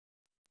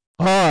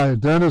Hi,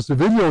 Dennis the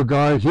Video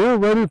Guy here,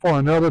 ready for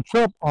another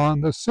trip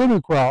on the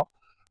Scenic route.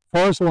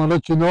 First, I want to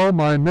let you know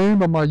my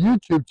name on my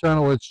YouTube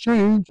channel has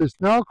changed. It's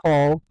now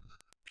called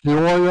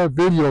Peoria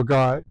Video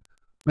Guy.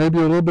 Maybe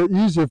a little bit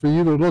easier for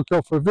you to look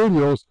up for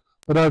videos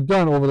that I've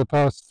done over the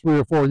past 3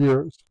 or 4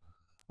 years.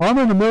 I'm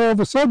in the middle of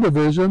a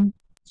subdivision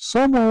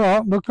somewhere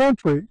out in the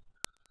country.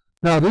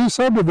 Now, these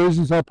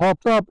subdivisions have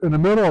popped up in the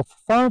middle of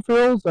farm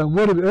fields and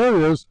wooded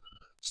areas,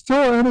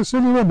 still in the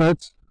city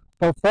limits,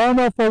 but far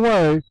enough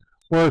away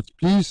where it's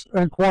peace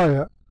and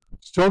quiet.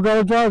 Still got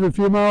to drive a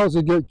few miles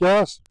to get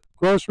gas,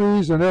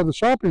 groceries, and have the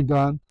shopping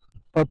done,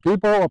 but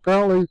people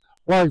apparently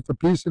like the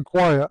peace and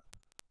quiet.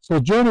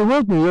 So journey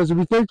with me as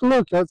we take a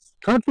look at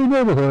country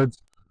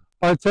neighborhoods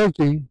by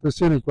taking the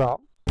Scenic route.